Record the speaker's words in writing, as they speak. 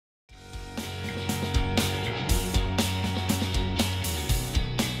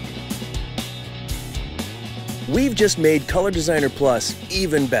We've just made ColorDesigner Plus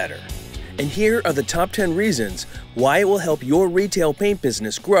even better. And here are the top 10 reasons why it will help your retail paint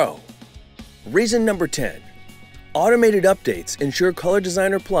business grow. Reason number 10. Automated updates ensure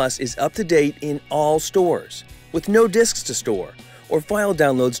ColorDesigner Plus is up to date in all stores, with no disks to store or file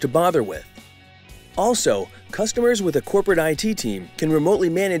downloads to bother with. Also, customers with a corporate IT team can remotely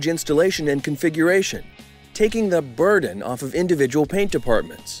manage installation and configuration, taking the burden off of individual paint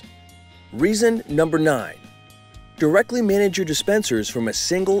departments. Reason number 9. Directly manage your dispensers from a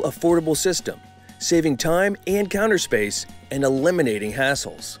single affordable system, saving time and counter space and eliminating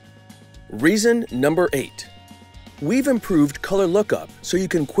hassles. Reason number 8. We've improved color lookup so you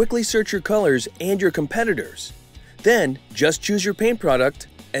can quickly search your colors and your competitors. Then just choose your paint product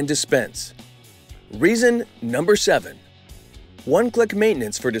and dispense. Reason number 7. One-click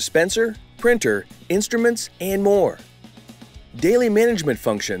maintenance for dispenser, printer, instruments, and more. Daily management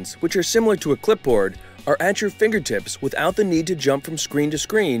functions, which are similar to a clipboard, are at your fingertips without the need to jump from screen to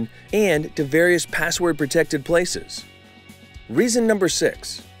screen and to various password-protected places. Reason number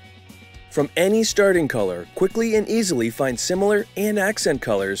 6. From any starting color, quickly and easily find similar and accent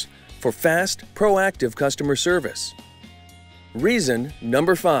colors for fast, proactive customer service. Reason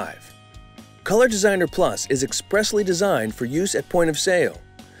number 5. ColorDesigner Plus is expressly designed for use at point of sale,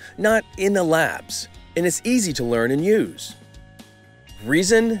 not in the labs, and it's easy to learn and use.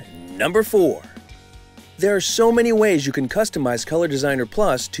 Reason number 4. There are so many ways you can customize ColorDesigner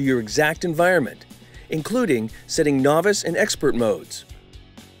Plus to your exact environment, including setting novice and expert modes.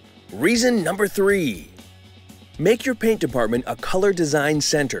 Reason number 3. Make your paint department a color design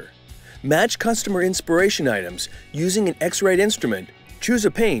center. Match customer inspiration items using an X-Rite instrument, choose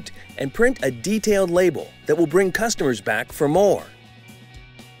a paint, and print a detailed label that will bring customers back for more.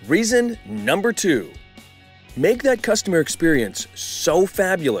 Reason number 2. Make that customer experience so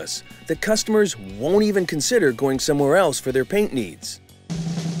fabulous that customers won't even consider going somewhere else for their paint needs.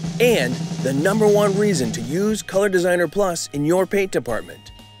 And the number 1 reason to use ColorDesigner Plus in your paint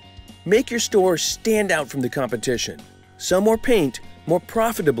department. Make your store stand out from the competition, sell more paint more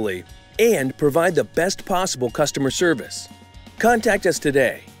profitably, and provide the best possible customer service. Contact us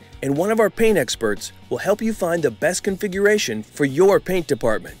today, and one of our paint experts will help you find the best configuration for your paint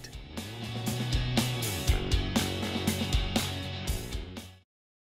department.